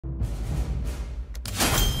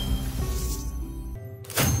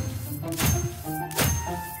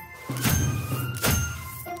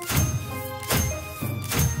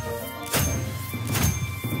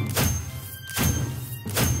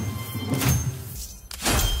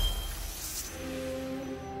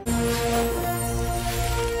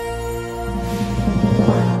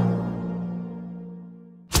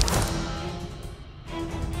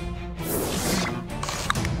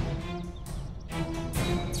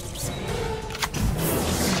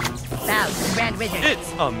Wizard.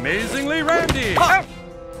 It's amazingly Randy!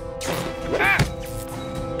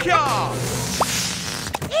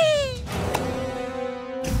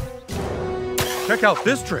 Check out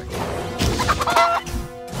this trick.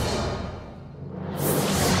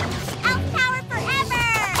 Elf power forever!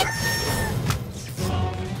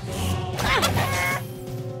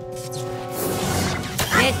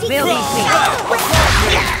 This will be sweet.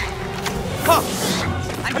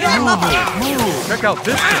 I'm getting Move. Check out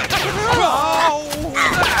this trick.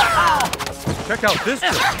 Check out this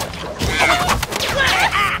trick.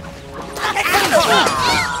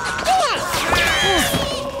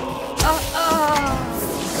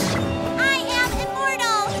 I am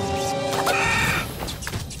immortal!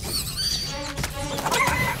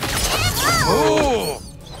 Oh!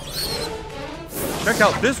 Check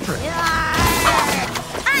out this trick.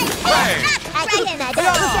 I think that's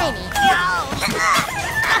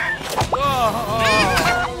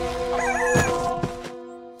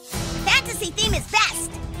Fantasy theme is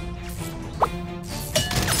best!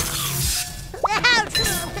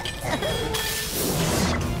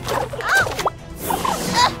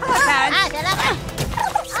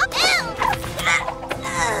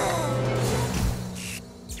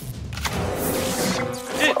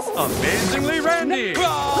 It's amazingly Randy!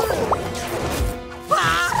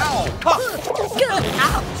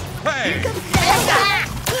 Hey!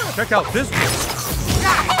 Check out this trick.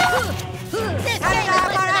 This game is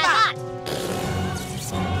worse than I thought!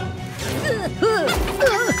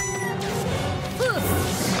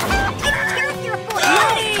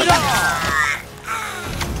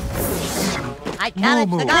 I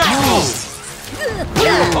challenge the gods.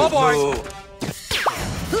 Oh boy!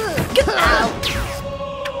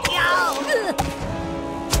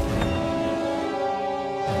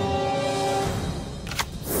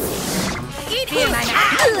 Fear my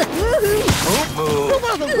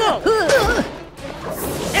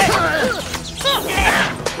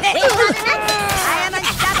I am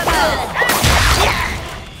unstoppable.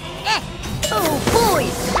 Oh boy!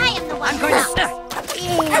 I am the one I'm going to start.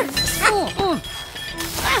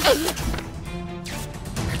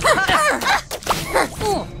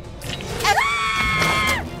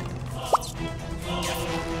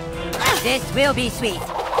 This will be sweet.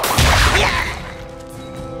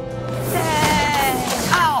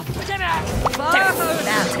 Oh!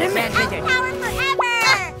 Now, Grand Wizard. power forever!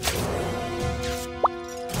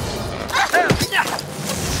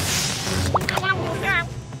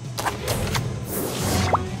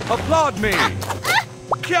 Applaud me!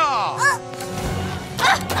 Kya!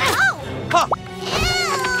 Ha!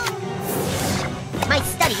 My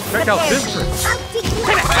studies Check out this trick. I'll take you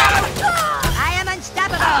I am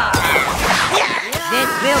unstoppable. This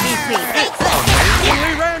will be sweet.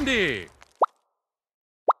 Amazingly Randy!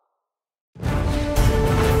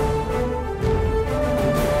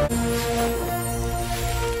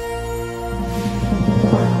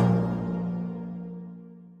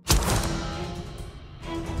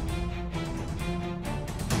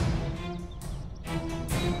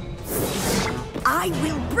 I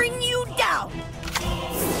will bring you down.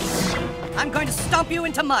 I'm going to stomp you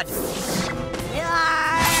into mud.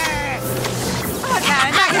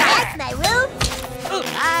 That's my room!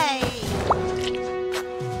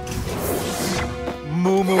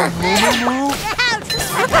 Moo moo moo moo moo!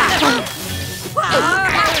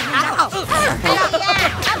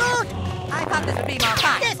 I thought this would be more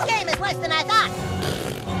fun. This game is worse than I thought!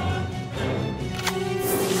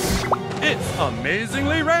 It's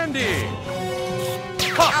amazingly Randy!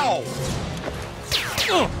 Ha!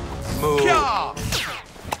 Moo! Kya!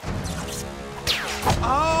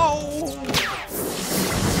 Ow!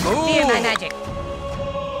 Fear my magic.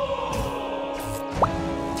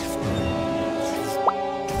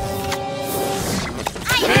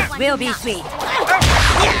 This will be sweet.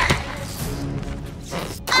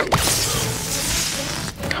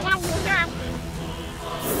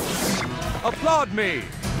 Applaud me!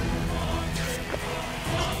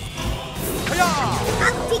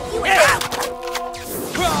 I'll take you out!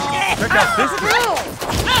 Check out this trick!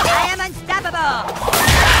 I am unstoppable.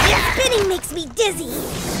 Spinning makes me dizzy!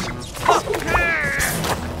 Oh!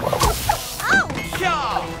 Kya!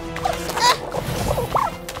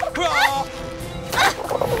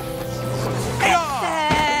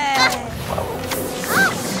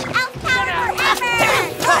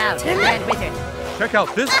 Check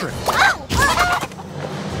out this trick.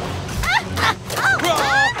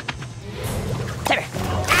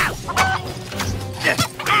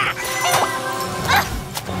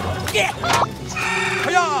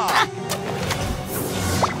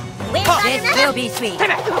 This will be sweet.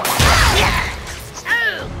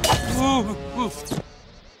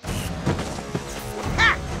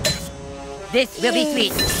 This will be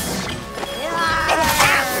sweet.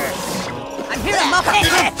 I'm here to mop up.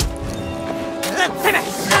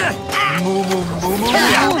 Moo moo moo moo.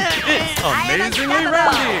 It's amazingly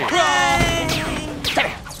randy.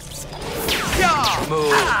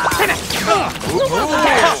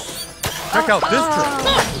 Check out this trick.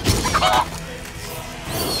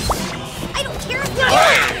 I don't care if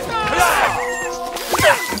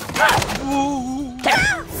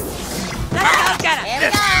Let's go get him. Here we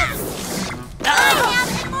go. I am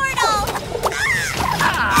immortal.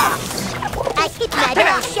 I keep my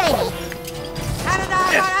girl shiny.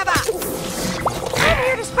 I'm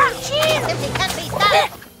here to sprout cheese. Simply can't be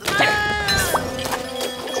stopped.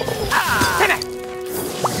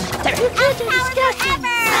 You can't do discussion.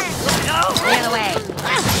 Stay away.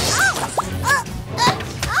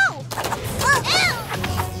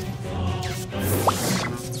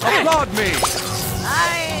 Applaud me.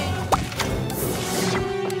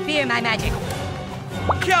 Fear my magic.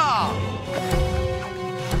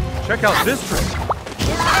 Check out this trick.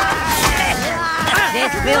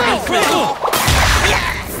 This will be sweet.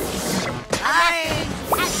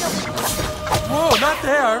 Whoa, not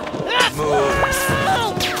there. Move.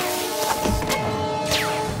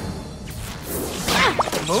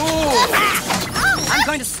 Move. I'm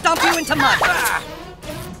going to stomp you into mud.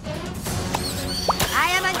 I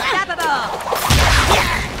am unstoppable.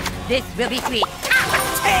 This will be sweet.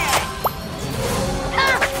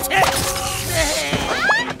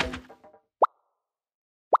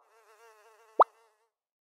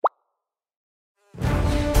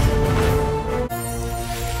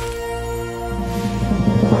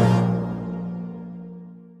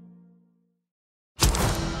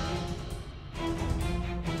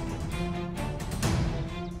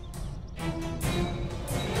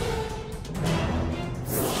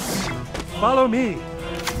 Follow me.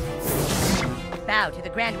 Bow to the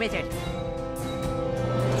Grand Wizard.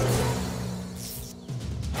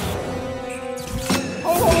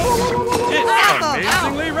 It's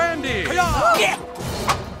amazingly randy.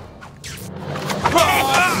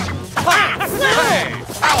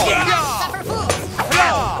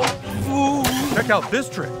 Check out this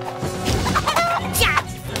trick.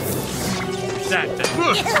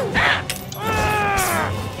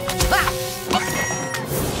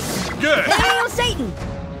 Good. Hail Satan!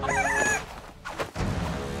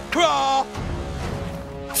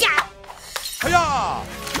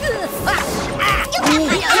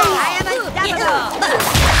 I am unstoppable!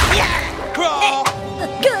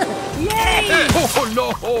 Yay! Oh no,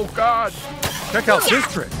 oh God. Check out this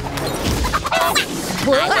trick. I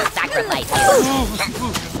will sacrifice you.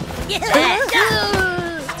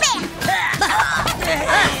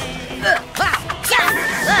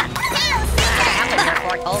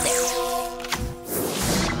 Hold it.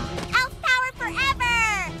 Elf power forever.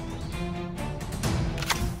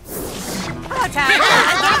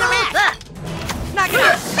 Knock it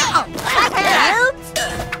out!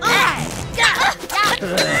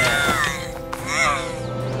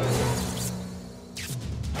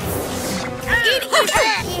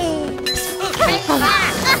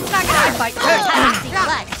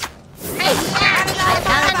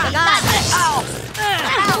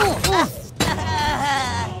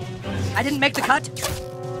 I didn't make the cut.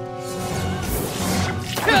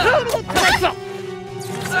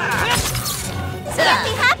 This can't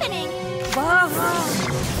be happening.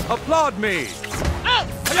 Applaud me.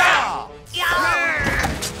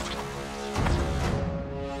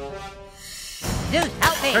 Zeus,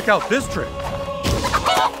 help me. Check out this trick.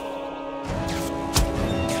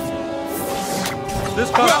 This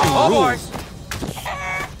costume rules.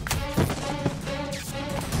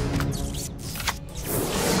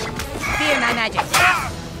 Fear my magic.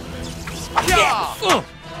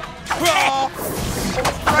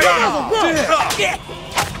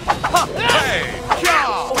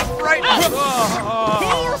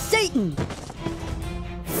 Hail Satan!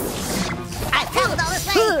 I found all this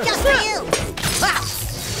thing just for you.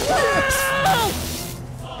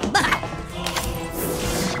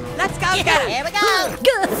 Let's go get him. Here we go.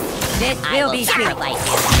 This will be sweet.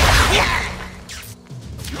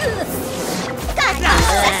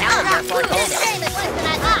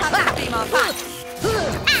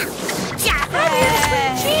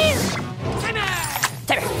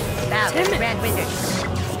 Bow to the Grand Wizard.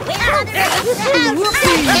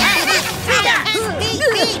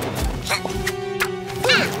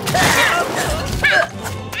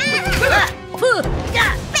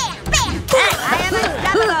 I am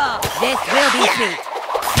unstoppable. This will be sweet.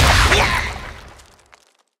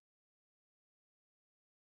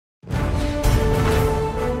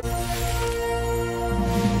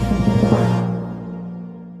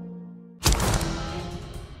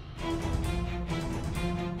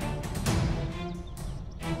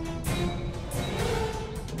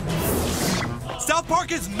 South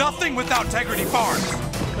Park is nothing without Integrity Farms.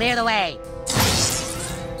 Clear the way.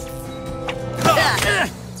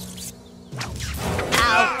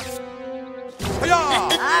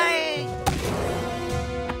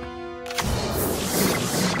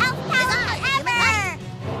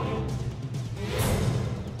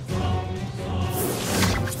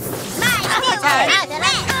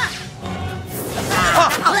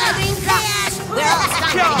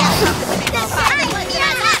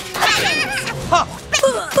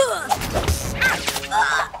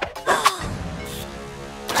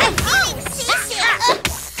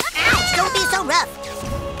 Don't be so rough.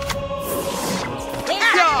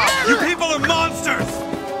 You people are monsters!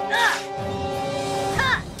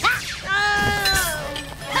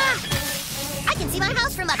 I can see my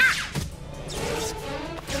house from up.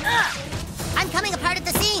 I'm coming apart at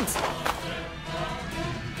the seams.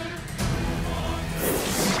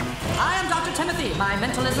 I am Dr. Timothy. My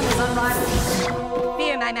mentalism is unrivaled.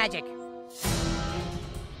 Fear my magic.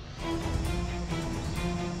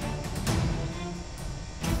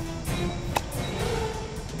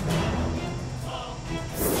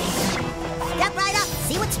 Step right up.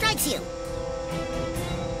 See what strikes you.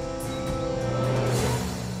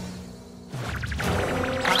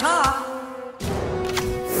 Aha!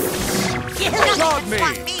 Applaud me!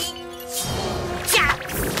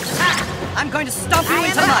 I'm going to stomp you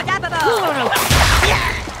into mud.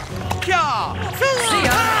 See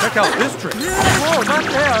ya! Check out this trick. Oh, not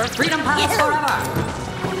there. Freedom Pals forever!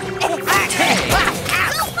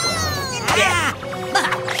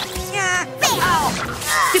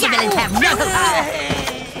 Supervillains have no hope.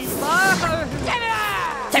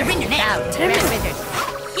 Surrender now, Terrance Wizard.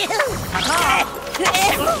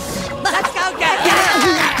 Let's go get you!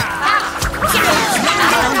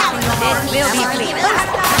 This will be sweet.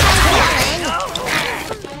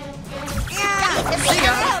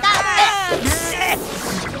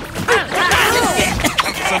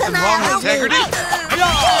 Something wrong with Integrity? You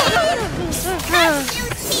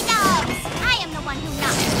T-dogs! I am the one who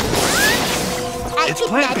knocks. I It's keep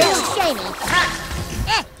that plant-based. shiny.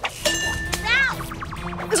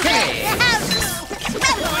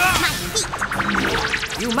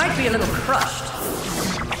 You might be a little crushed.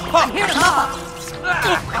 I'm Here to help!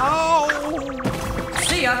 Ow!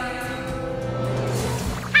 See ya!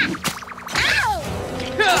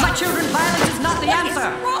 My children, violence is not the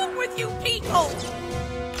answer! wrong with you people?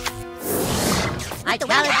 I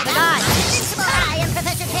challenge the gods. I am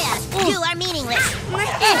Professor Chaos. You are meaningless. My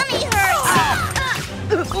tummy hurts.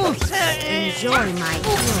 Enjoy my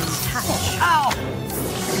healing touch.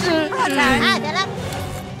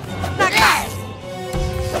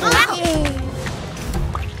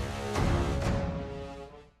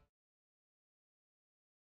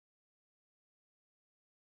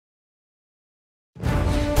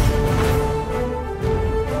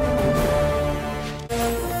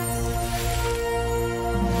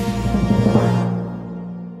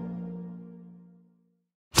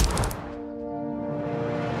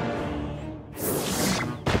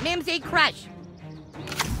 Mimsy Crush.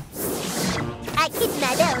 I keep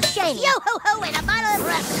my little shiny. Yo ho ho and a bottle of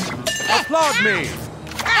rum. Applaud me!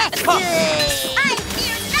 I'm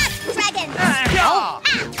here, not dragon.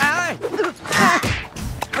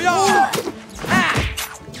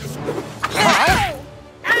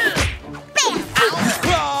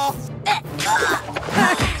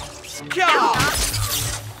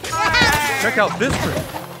 Check out this trick.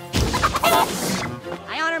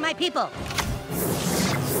 I honor my people.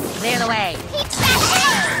 Clear the way.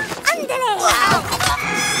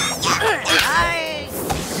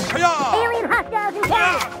 Alien hostiles in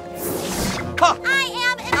town. I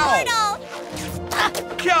am immortal.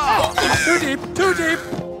 Too deep, too deep.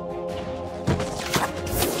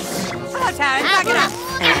 Oh, Terrance, back it up.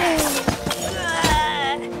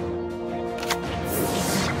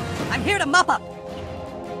 I'm here to mop up.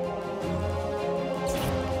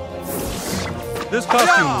 This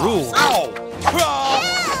costume rules.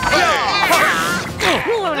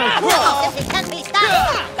 This can be stopped.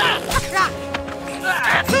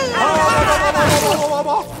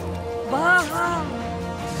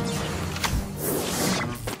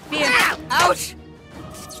 Fear. Ouch!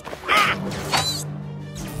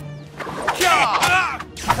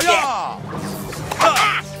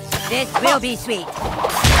 This will be sweet. Watch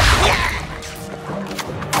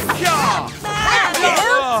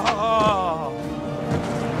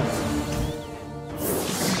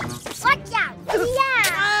out! Yeah!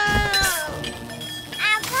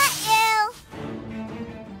 I'll cut you!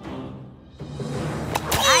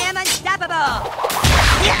 I am unstoppable!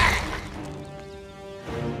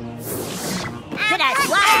 Should I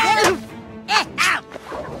swat you? Out!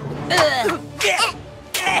 I'll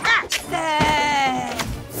cut you!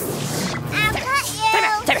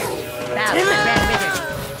 Now, Red Wizard.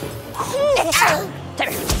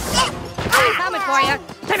 I'm coming for you.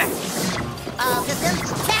 All systems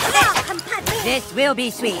check. This will be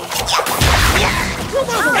sweet.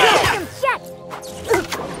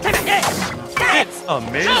 It's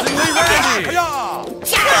amazingly ready!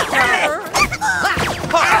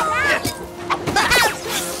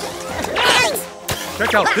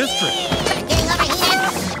 Check out this trick. Getting over here.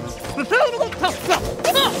 Let's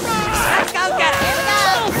go get Here it. we go.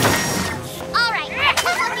 All right,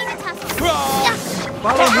 tussle me the tussle.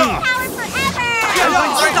 Follow me. Power forever. I'm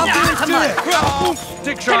going to stomp you into mud.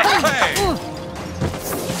 Dick shot, hey!